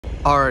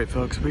All right,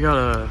 folks, we got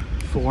a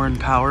foreign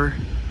power.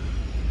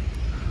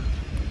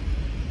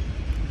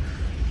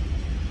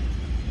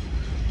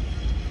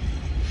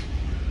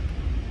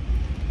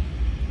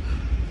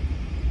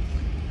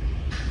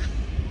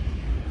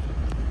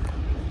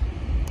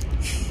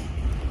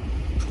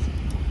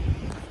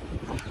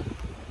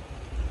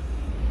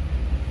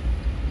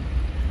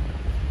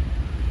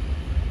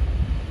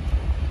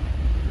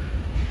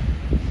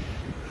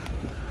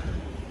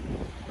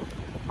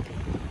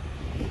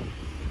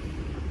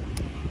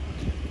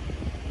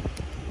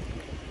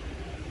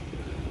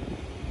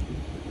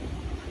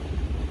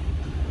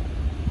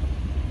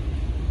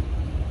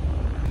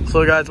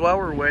 So guys, while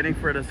we're waiting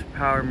for this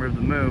power move to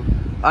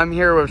move, I'm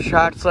here with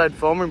Trackside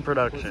Filming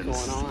Productions.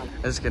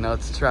 What's going on?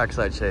 It's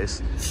Trackside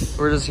Chase.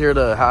 We're just here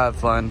to have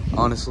fun,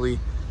 honestly.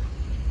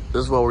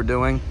 This is what we're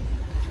doing.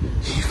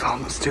 He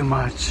films too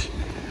much.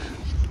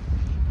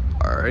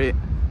 All right,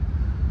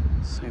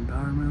 same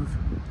power move.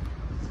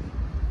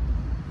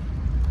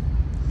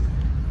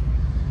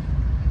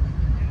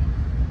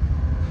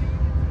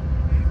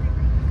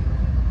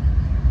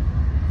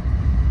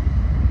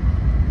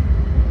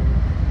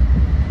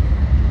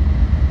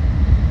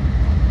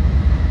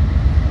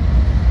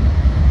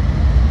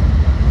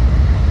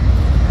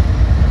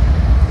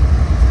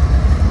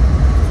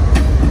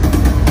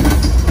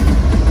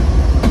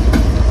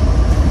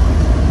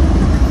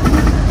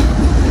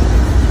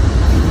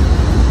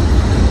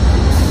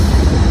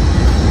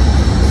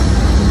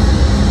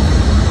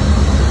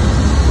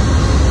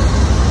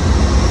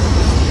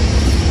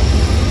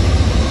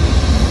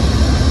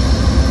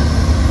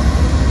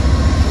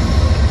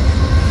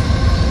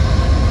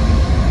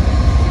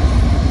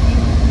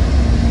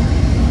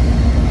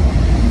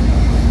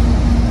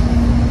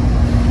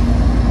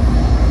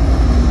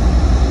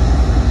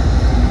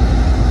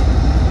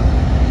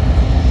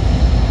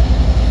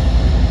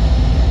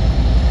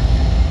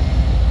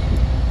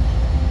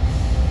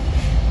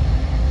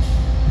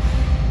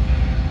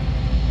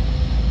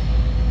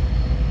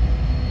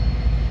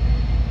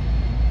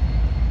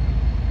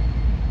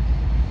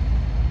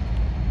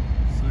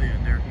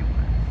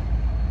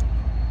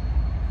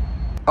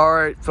 All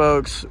right,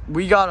 folks,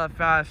 we got a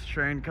fast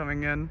train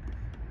coming in.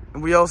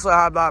 And we also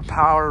have that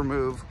power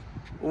move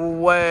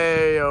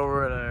way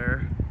over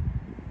there.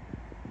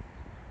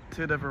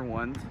 Two different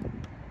ones.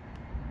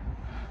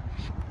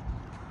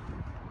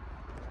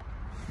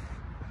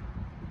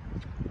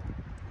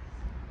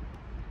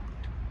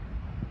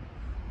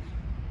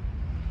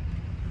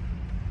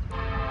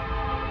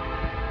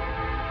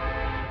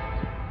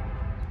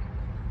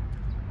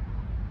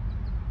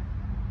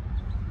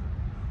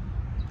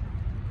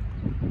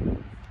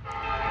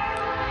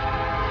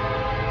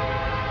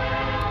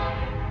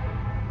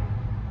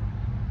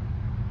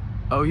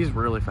 Oh, he's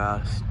really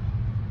fast.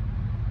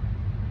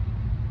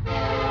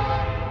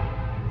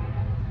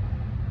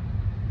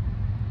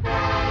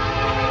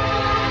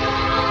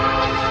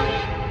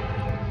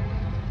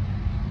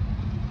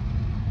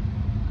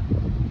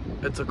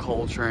 It's a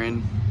coal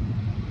train.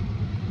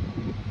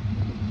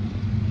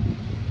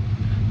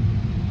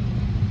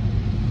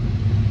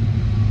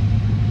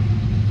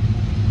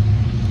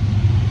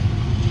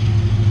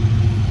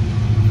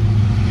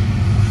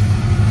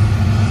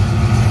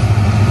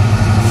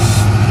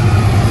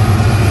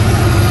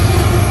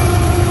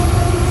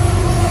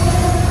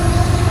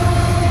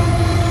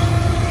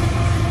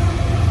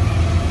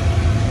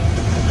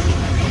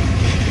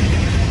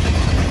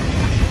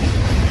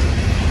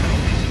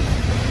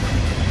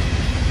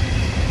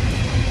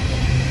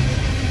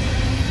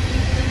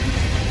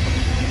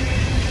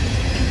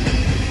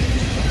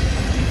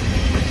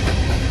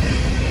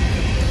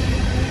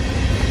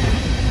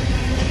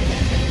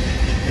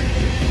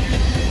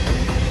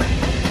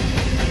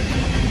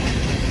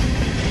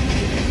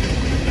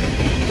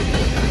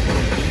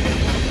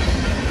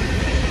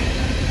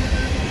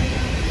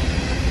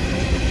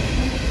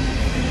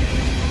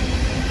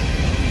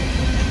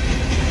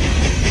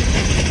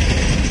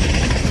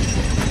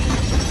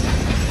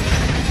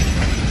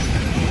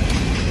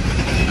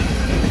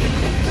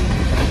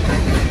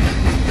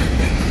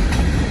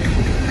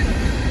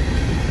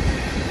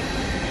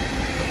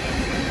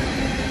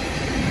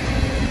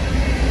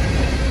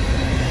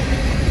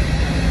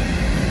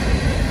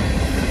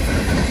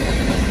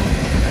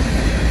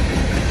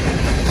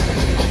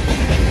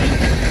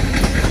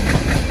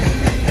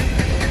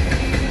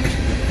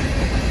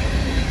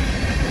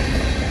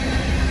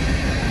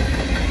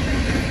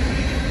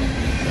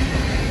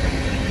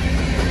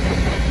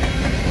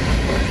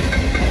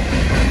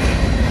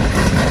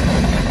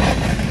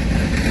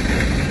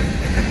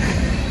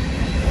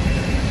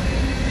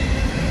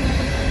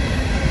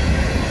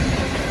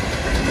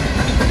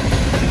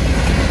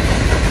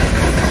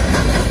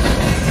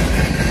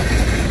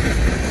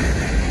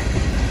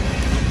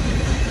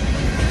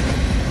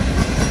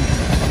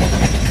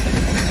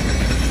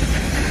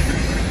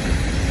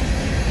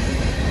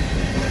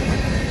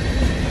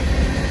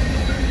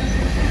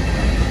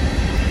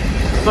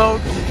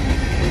 Folks,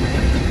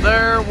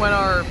 there went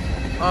our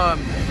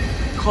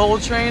coal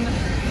train.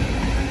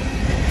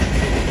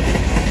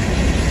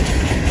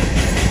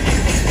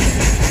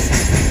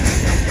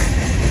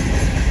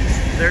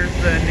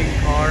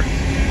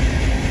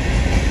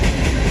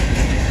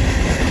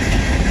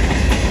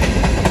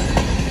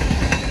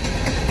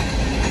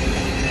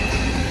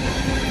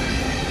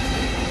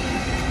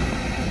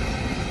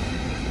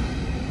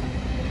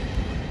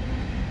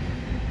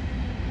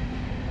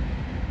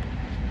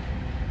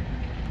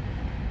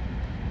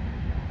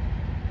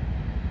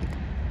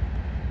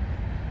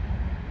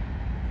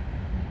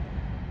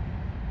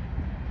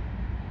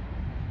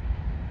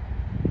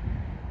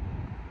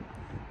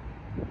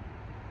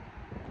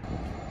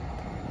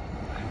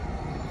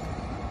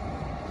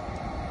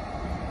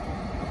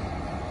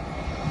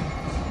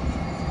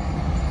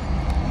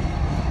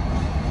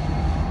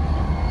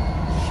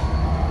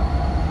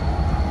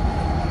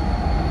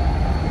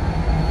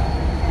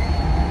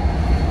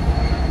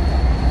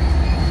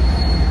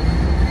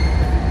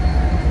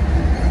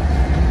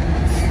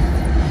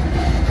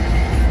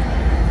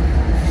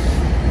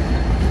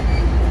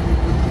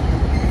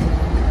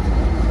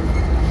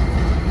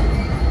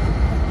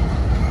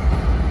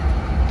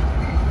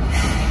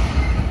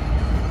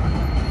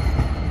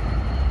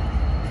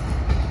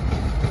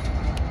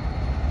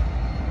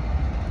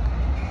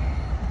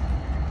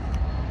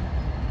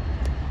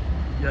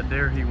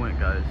 he went,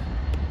 guys.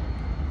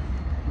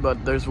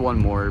 But there's one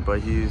more,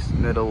 but he's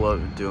middle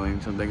of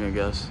doing something, I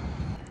guess.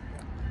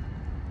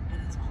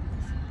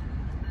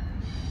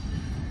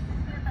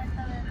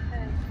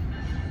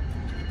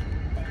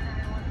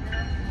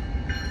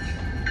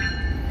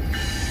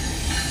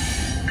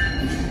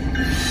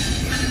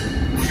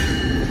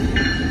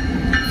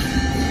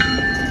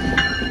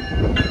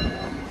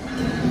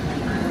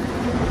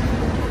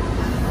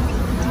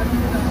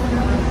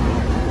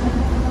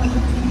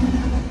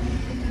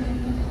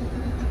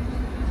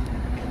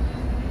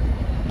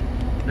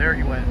 There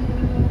he went.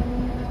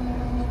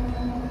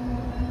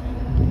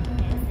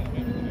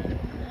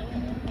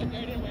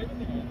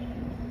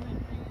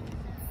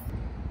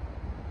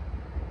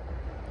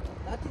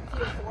 That's a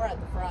tier 4 at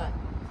the front.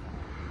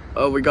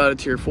 Oh, we got a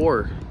tier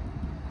 4.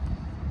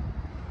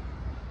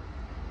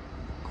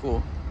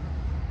 Cool.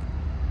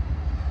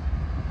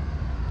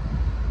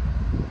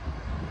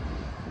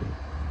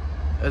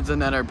 It's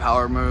another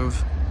power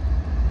move.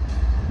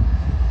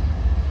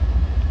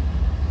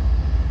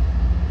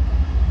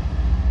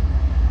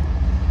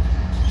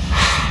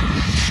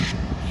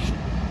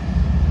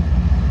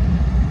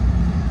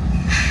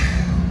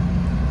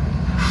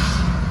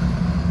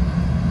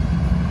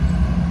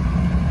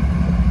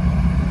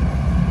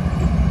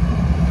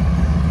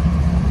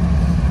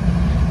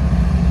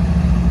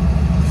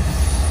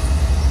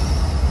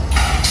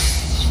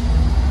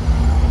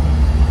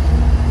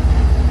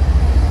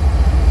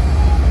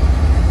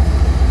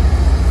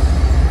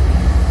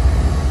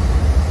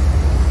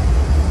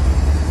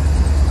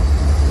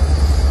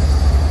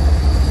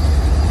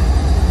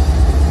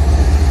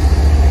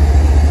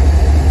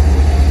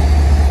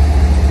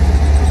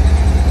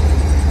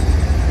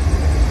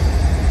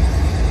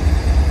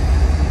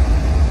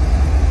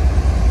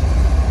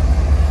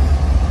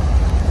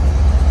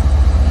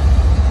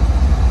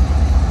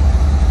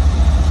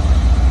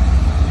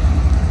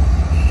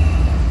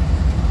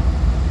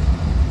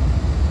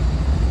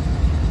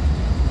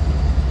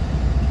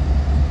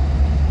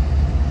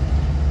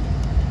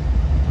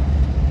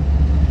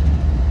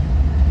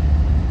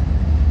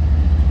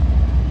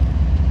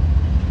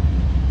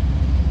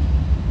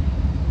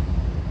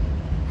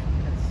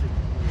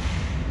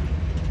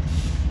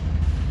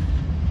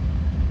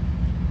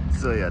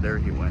 So yeah, there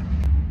he went.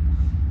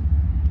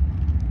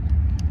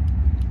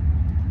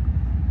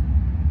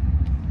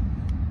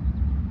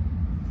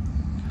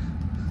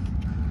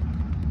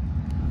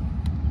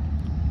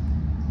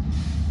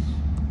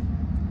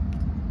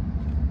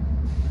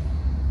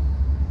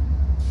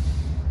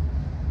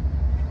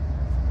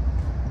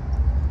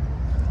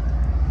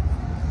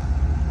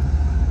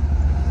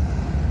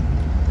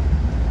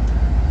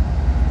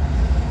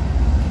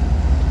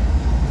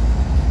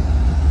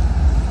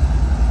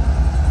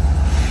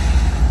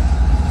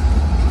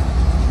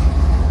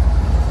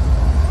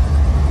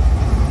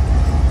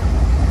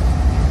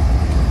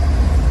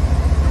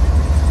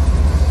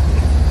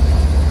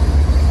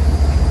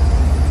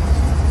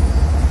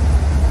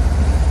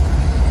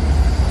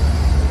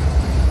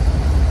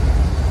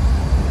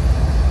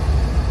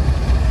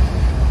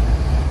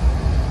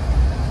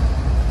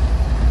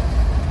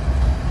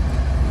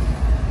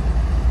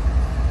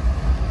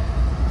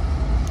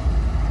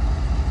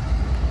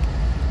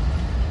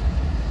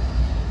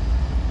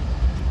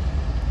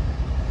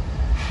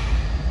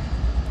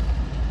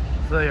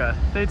 So yeah,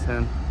 stay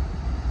tuned.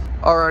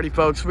 Alrighty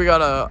folks, we got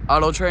a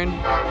auto train.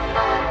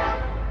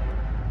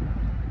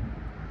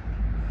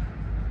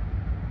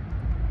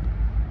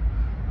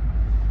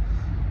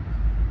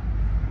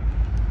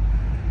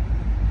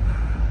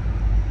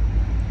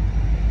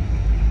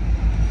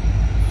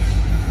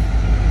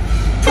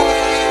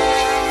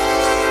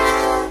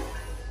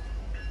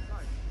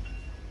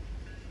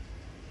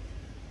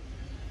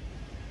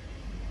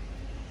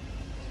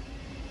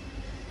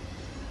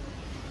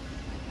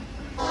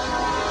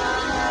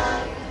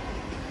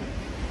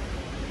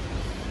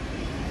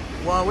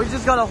 Well, we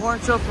just got a horn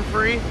show for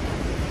free.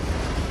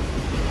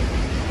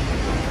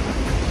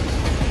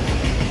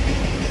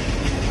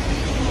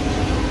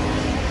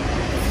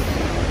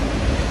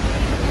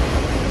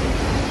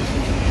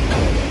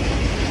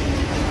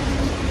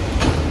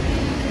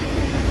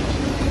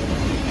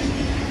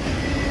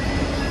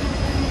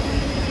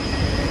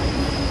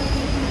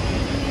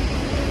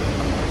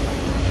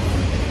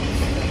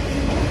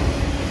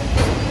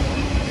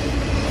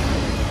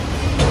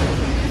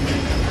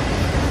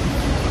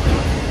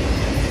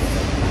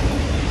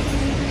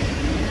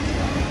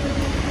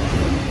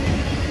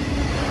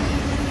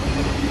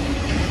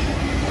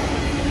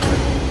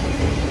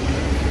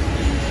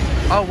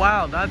 Oh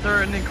wow, that's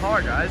our ending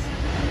car, guys.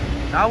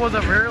 That was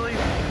a really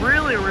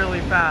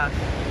fast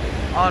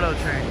auto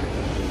train.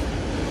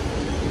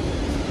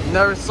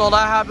 Never saw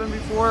that happen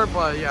before,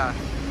 but yeah.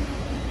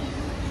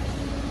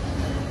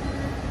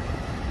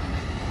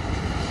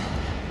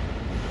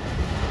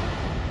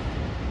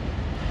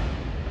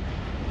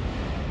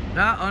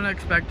 That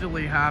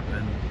unexpectedly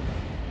happened.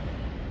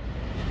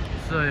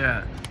 So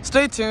yeah,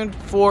 stay tuned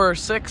for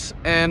 6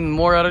 and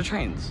more auto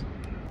trains.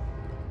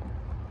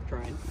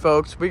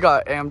 Folks, we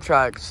got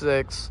Amtrak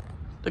 6,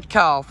 the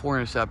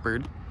California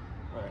Shepherd,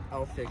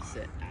 I'll fix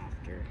it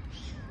after.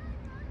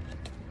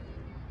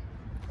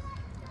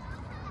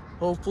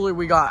 Hopefully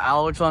we got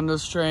Alex on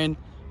this train.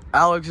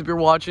 Alex, if you're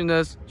watching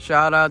this,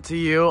 shout out to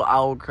you.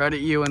 I'll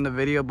credit you in the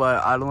video,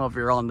 but I don't know if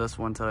you're on this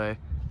one today.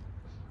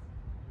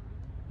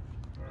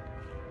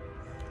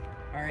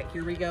 All right,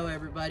 here we go,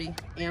 everybody.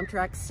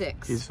 Amtrak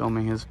 6. He's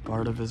filming his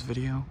part of his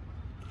video.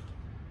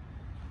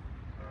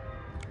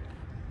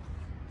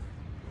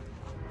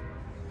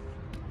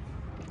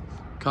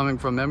 Coming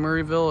from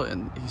Emeryville,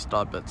 and he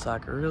stopped at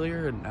Sac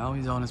earlier, and now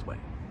he's on his way.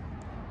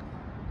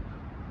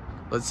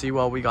 Let's see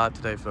what we got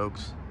today,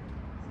 folks.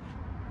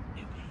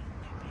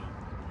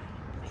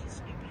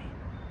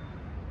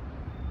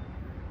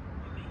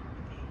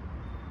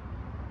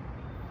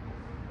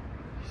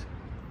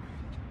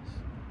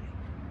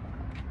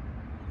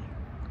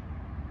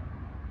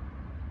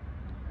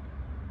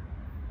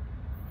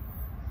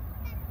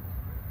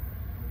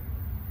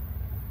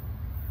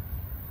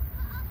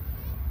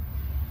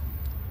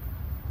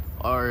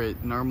 All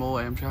right, normal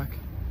Amtrak.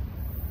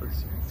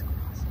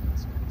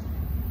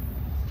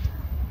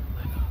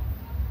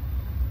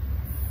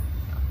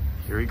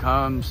 Here he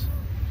comes.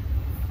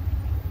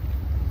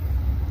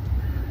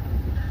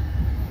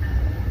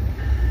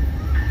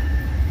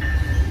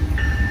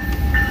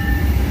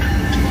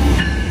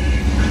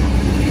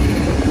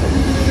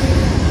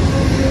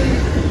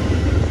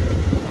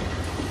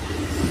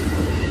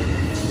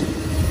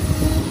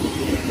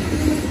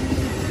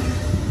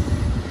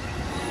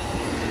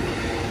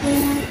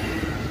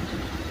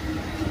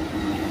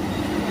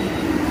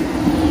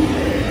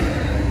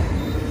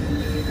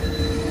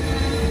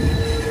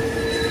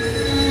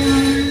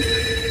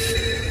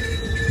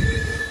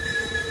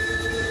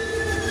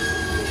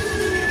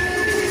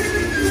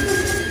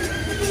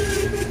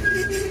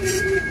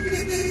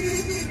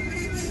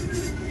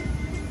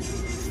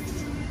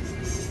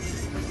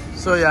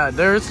 So yeah,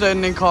 there's the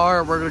ending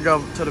car. We're gonna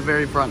go to the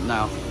very front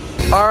now.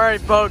 All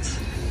right, folks,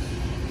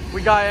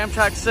 we got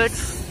Amtrak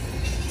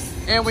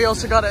 6, and we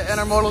also got an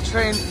intermodal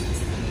train.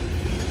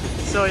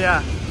 So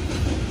yeah.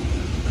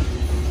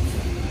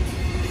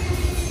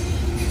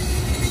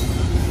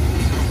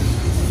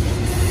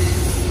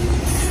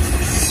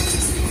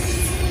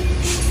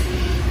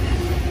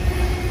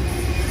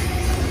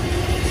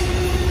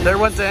 There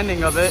went the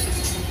ending of it.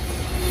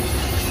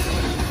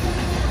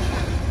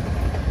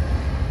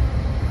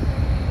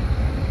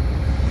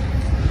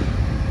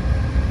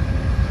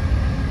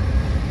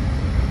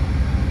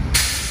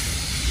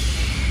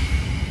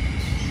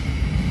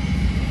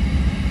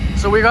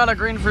 So we got a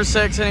green for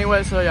 6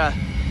 anyway, so yeah,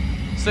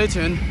 stay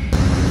tuned.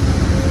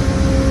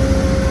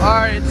 All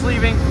right, it's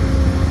leaving.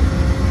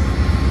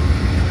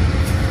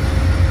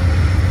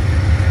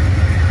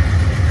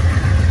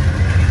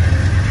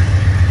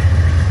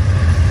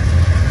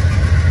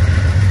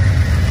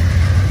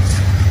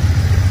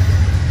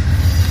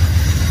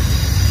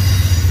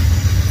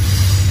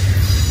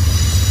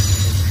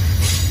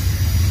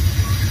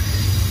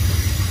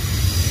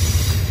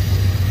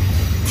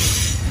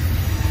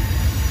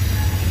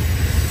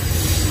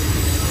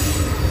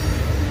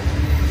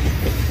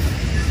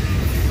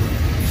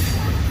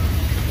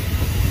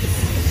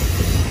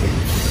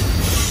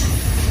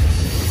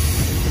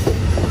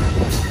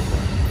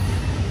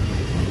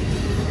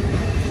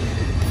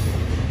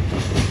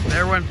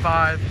 There went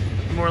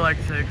 5, more like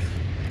 6.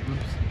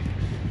 Oops.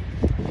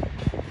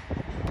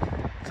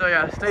 So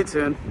yeah, stay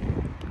tuned.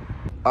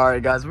 All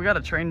right, guys, we got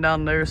a train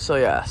down there, so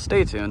yeah,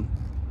 stay tuned.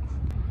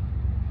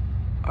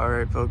 All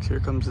right, folks, here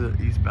comes the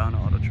eastbound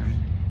auto train.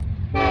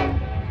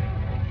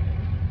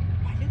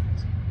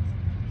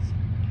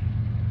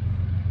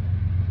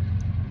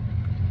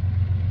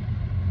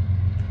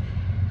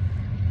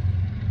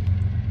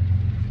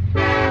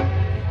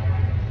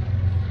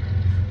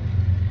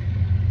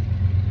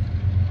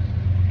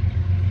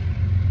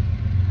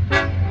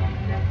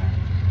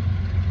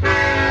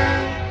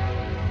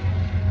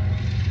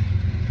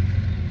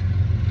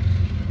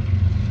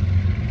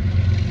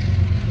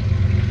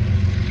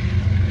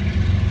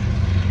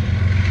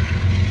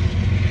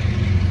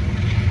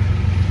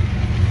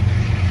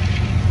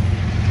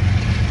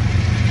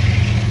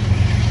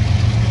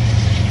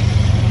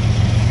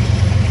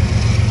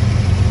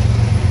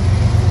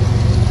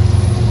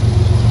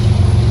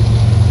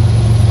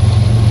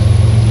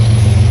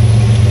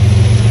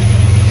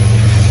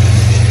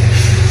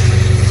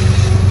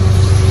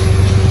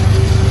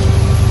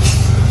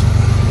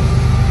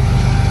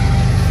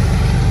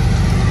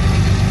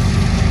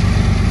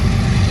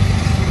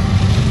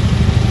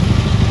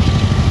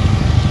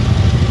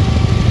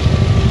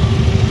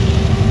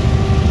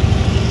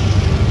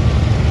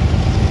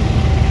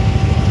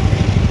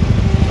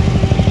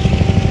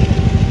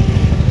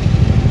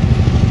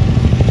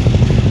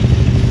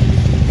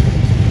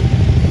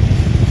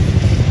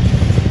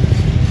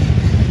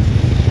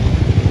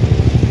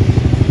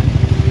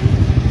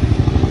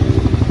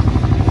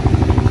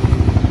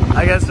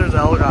 I guess there's a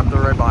helicopter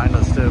right behind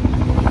us too.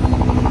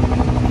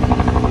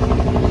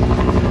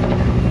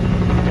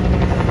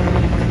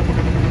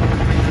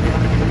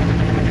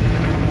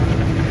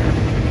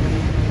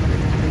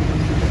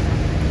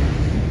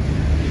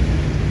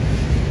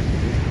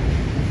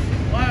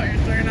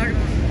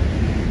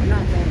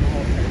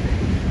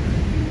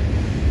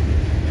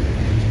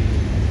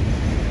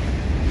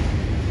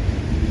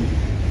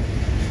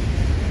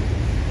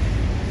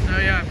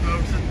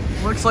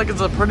 looks like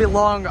it's a pretty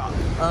long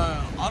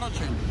auto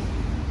train.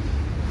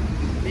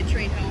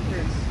 Mid-train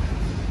helpers.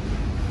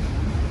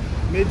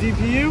 Mid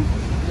DPU?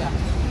 Yeah.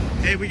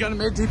 Hey, we got a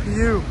mid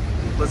DPU.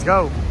 Let's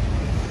go.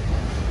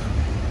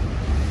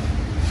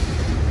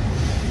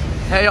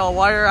 Hey y'all,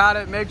 while you're at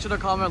it, make sure to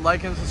comment,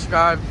 like, and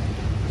subscribe.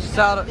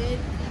 Shout out. Mid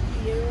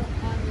DPU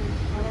on the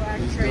auto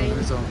He's train. doing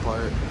his own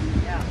part.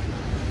 Yeah.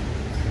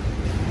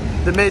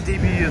 The mid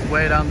DPU is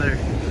way down there.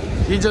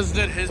 He just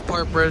did his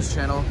part for his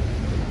channel.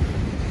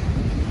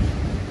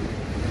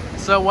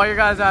 So while you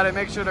guys at it,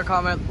 make sure to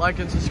comment, like,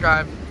 and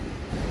subscribe.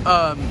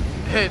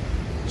 Hit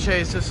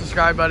Chase his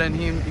subscribe button.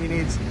 He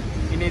needs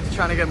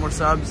trying to get more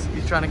subs.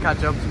 He's trying to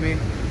catch up to me,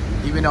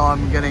 even though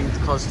I'm getting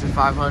close to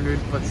 500,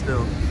 but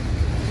still.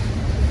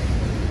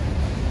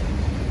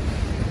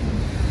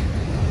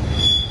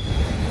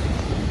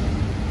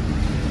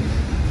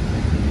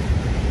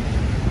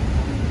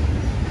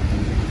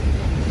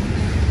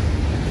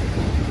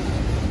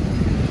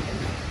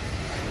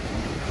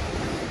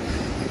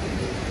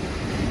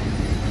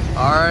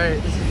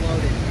 Alright. This is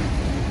loaded.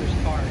 There's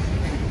cars.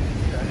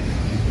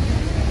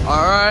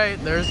 Alright,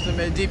 there's the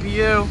mid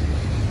DPU.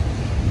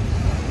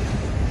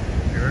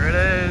 Here it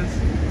is.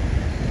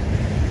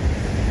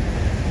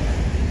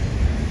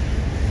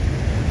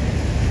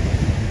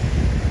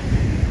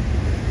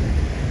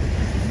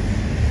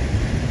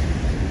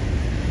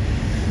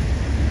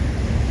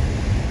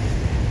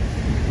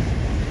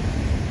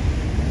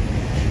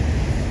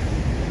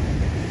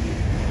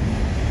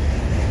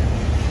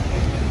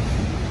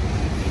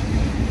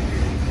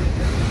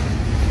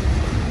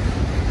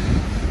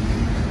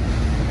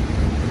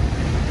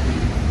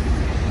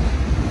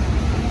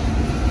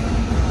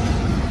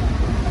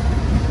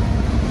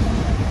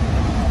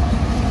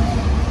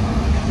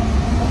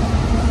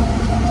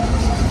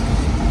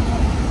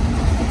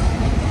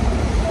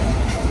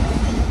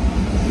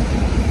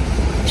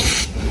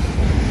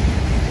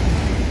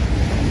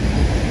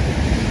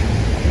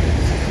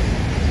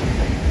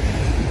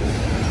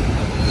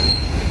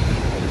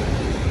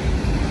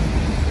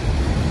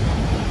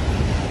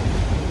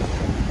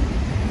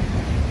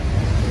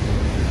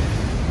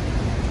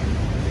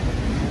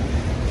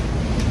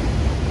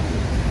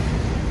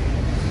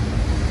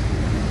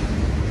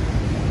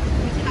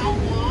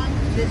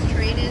 This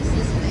train is.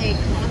 This is a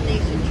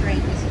combination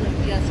train. This is a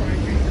PSR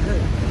train.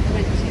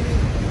 When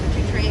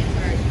two trains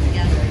are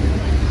together,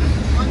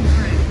 one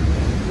train.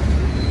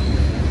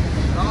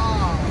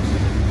 Oh.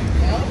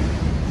 Yep.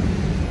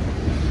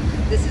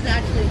 This is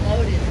actually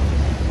loaded.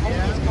 All of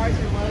these cars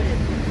are loaded.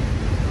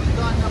 We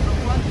got number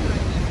 1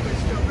 train and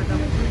switched over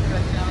number 2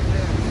 train down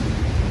there.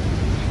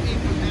 We came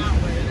from that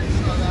way and I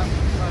saw that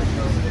one parked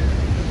over there.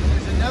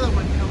 There's another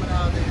one coming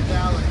out of the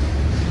valley.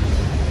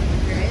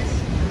 There is?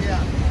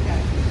 Yeah. Okay.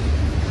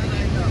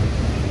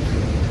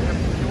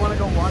 You want to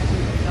go watch it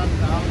down the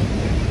valley?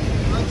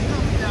 Let's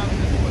come down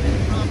this way.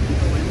 Probably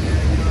go in there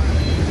and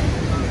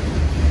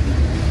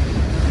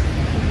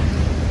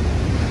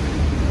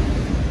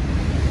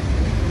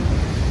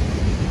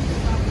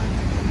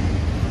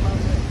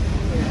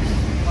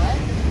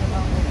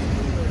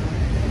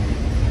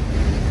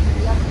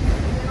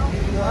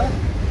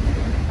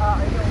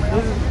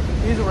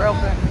He's a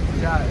Railfan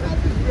guy.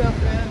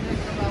 Railfan, they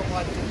come out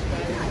watch this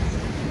guy.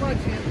 Watch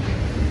him.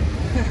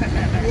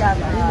 Yeah,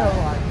 but you know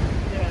what?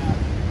 Yeah.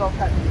 Go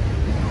cut me.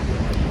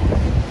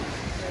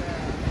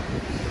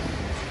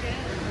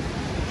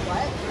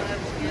 What?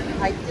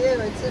 I do.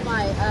 It's in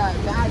my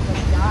bag of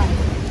guys.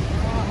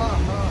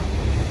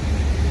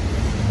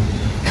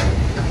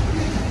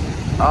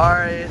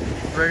 Alright,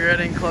 we're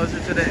getting closer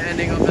to the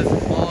ending of this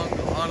long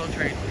auto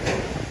train.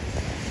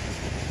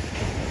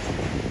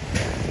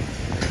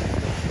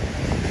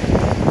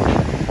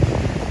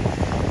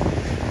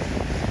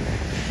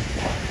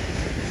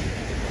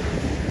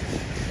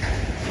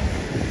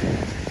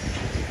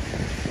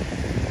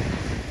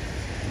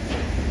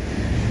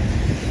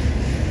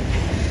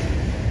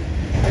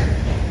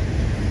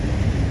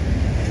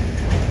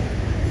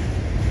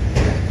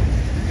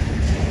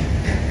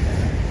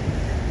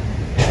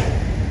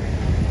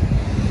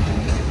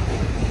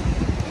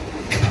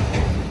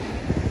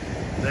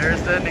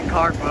 There's the ending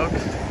car,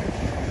 folks.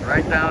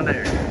 Right down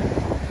there.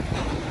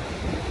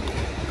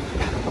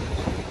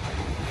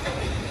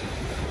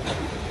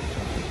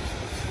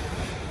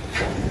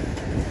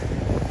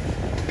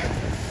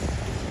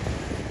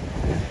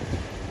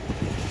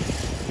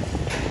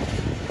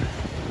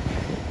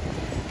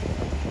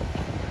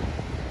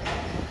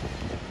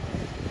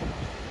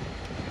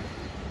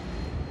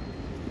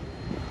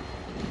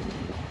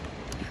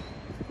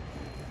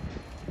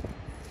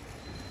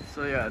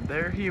 So yeah,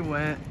 there he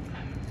went.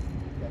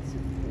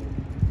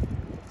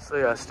 So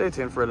yeah, stay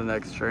tuned for the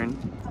next train.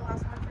 That's the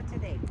last one for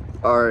today.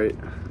 Alright,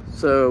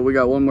 so we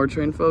got one more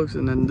train, folks,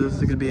 and then this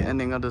is gonna be the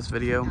ending of this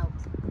video. We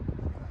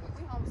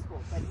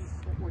homeschool, but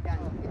we're done.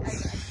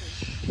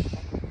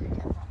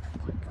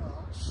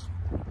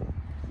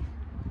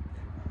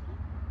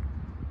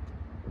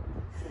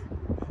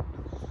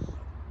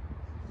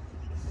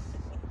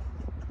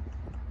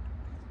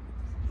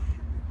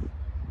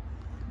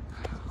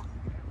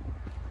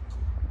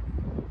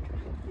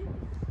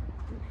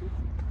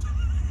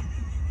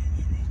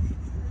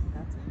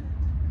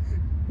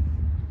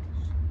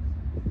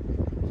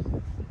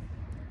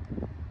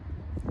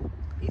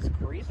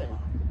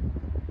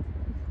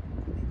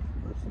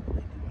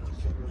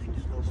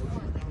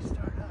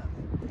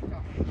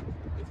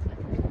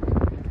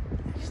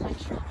 like,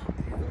 shut up.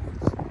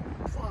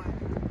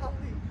 Fine. I'll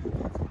leave.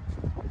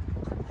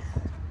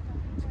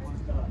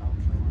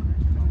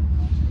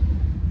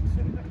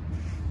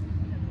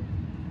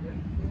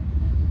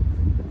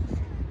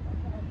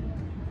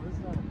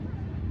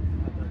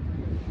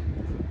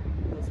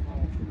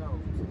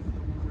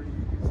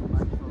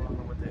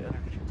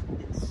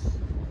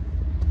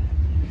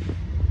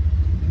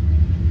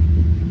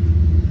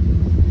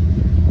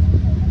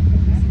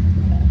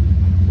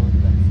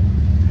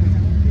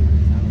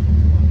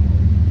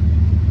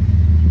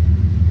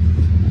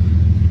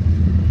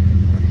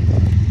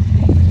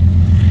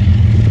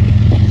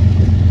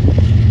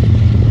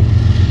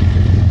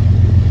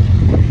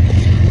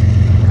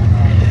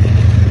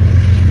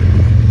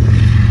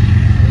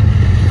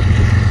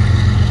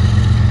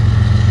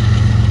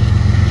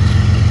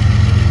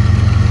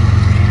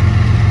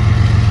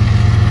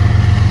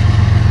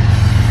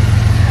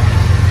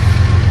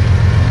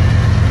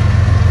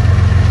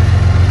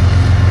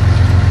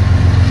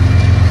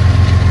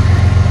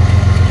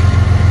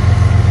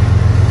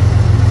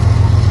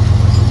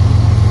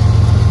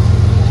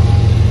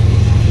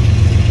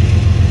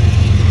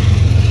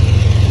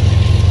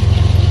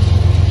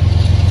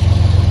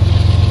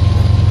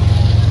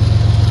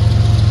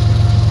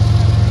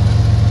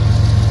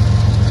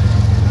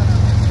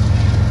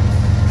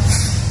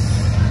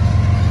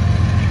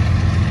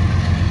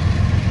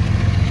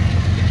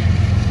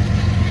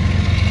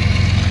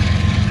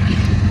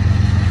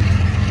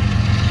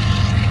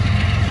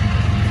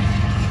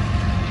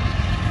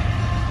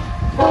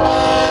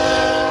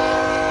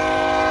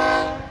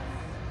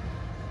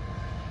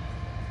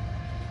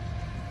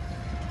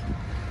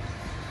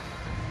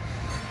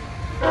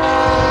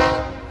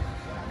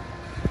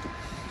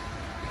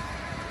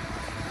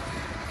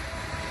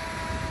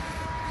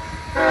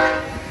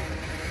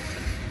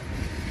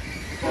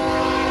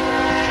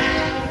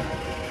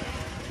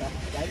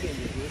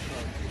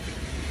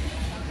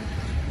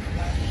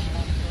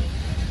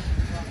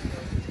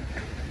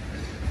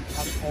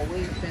 I've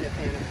always been a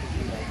fan of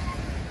Fujita,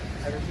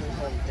 ever since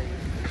all the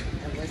things.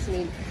 And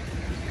listening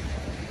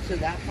to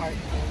that part,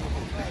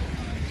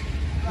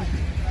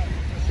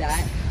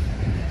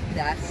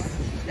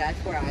 that's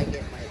where I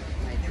get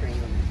my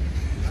training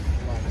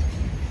level.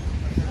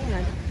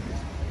 And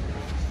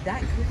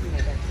that could be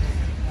my best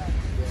friend.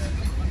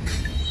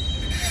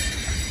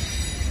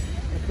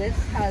 If this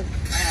has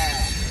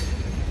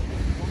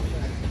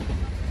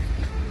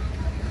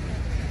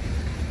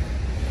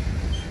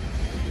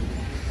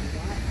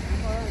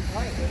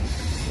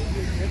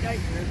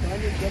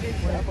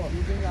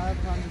You think I have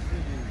time to see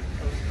you?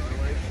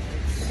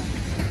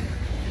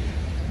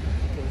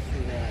 goes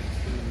through that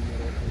in the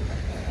middle.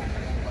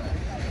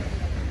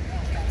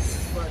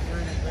 But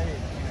during the day.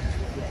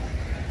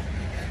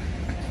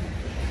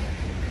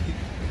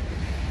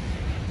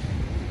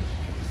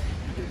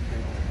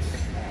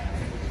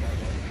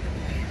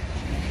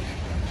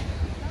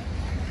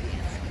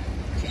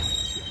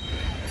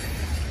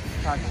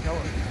 Time to go.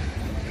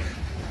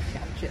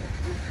 Gotcha.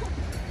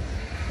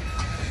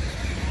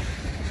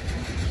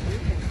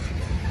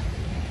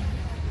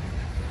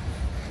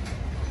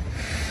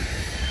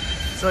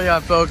 So yeah,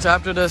 folks,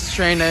 after this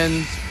train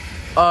ends,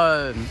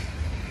 I'm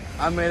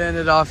gonna end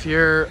it off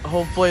here.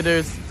 Hopefully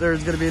there's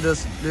gonna be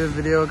this new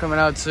video coming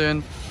out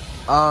soon.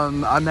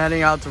 I'm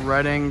heading out to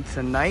Reading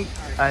tonight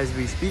as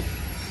we speak.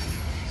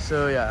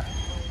 So yeah.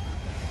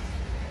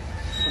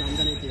 What I'm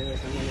gonna do is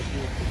I'm gonna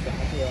do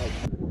exactly like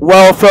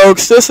Well,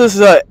 folks, this is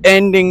the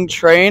ending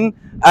train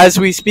as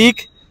we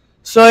speak.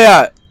 So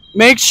yeah,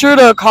 make sure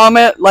to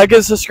comment, like,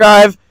 and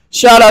subscribe.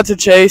 Shout out to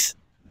Chase.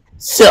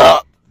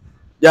 Sup?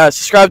 Yeah,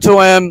 subscribe to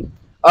him.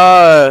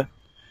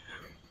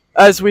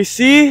 As we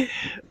see,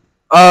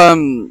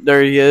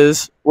 there he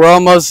is. We're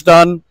almost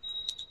done.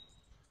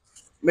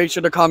 Make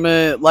sure to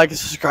comment, like, and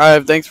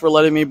subscribe. Thanks for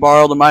letting me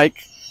borrow the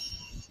mic.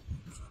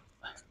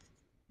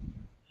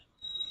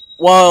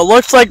 Well, it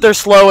looks like they're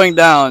slowing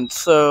down.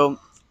 So,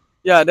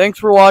 yeah, thanks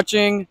for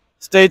watching.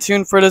 Stay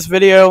tuned for this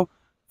video.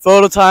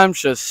 Photo time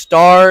should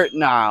start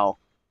now.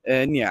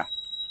 And yeah.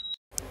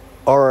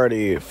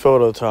 Alrighty,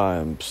 photo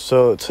time.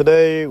 So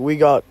today we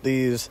got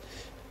these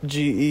GE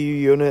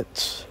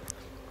units,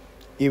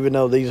 even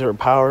though these are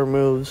power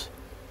moves.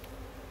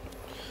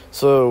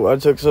 So I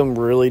took some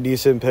really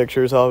decent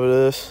pictures of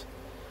this.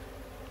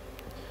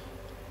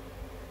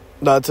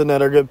 That's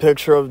another good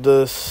picture of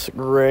this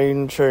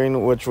grain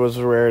train, which was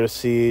rare to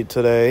see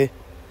today.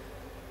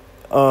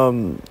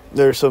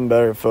 There's some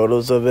better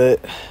photos of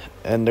it,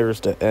 and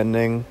there's the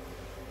ending.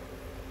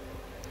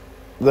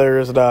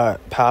 There's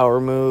that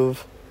power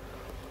move.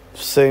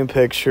 Same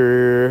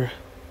picture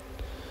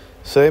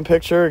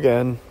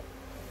again.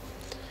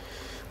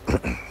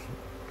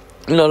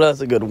 No,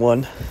 that's a good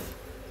one.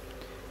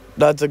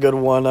 That's a good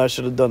one. I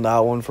should have done that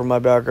one for my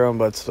background,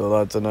 but still,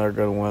 that's another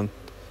good one.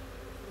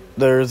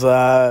 There's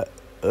that.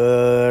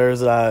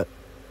 There's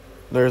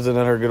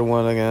another good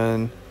one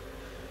again.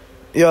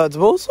 Yeah, it's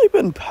mostly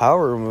been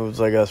power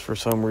moves, I guess, for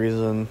some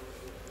reason.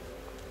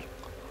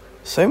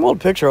 Same old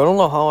picture. I don't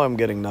know how I'm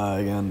getting that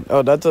again.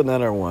 Oh, that's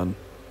another one.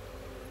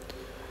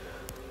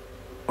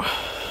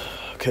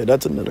 Okay,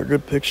 that's another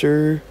good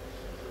picture.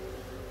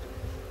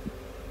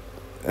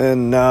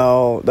 And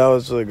now, that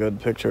was a good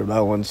picture of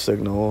that one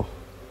signal.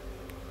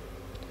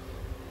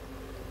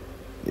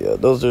 Yeah,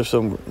 those are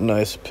some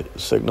nice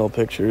signal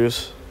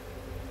pictures.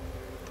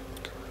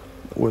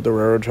 With the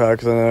railroad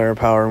tracks and their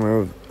power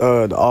move.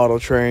 The auto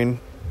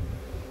train.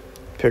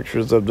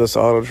 Pictures of this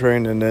auto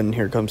train, and then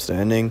here comes the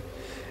ending.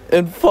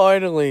 And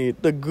finally,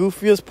 the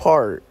goofiest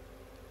part.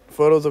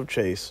 Photos of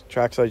Chase.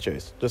 Trackside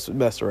Chase. Just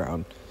mess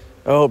around.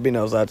 I hope he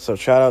knows that. So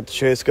shout out to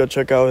Chase. Go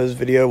check out his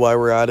video while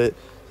we're at it.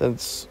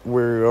 Since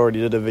we already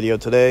did a video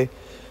today.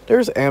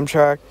 There's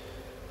Amtrak.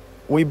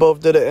 We both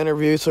did an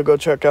interview. So go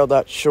check out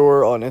that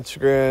short on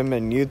Instagram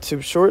and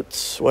YouTube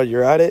Shorts while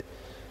you're at it.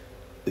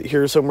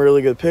 Here's some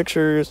really good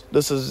pictures.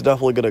 This is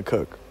definitely gonna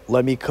cook.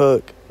 Let me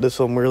cook. There's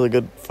some really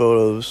good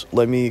photos.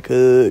 Let me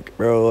cook,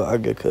 bro. I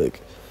could cook.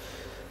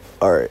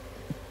 Alright.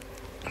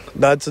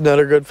 That's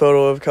another good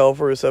photo of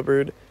California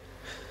Shepherd.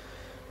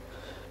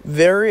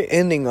 Very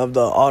ending of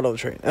the auto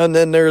train. And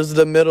then there's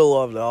the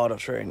middle of the auto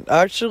train.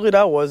 Actually,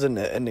 that wasn't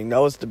the ending. That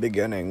was the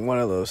beginning. One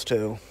of those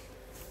two.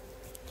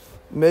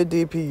 Mid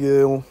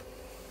DPU.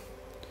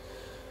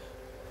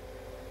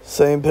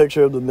 Same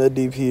picture of the mid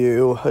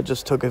DPU. I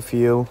just took a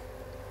few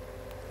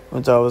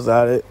once I was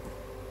at it.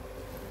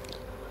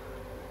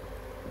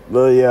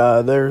 But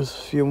yeah, there's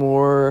a few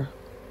more.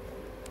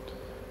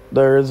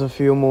 There's a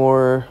few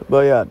more.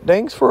 But yeah,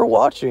 thanks for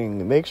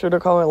watching. Make sure to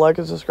comment, like,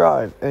 and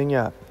subscribe. And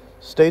yeah,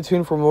 stay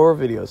tuned for more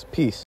videos. Peace.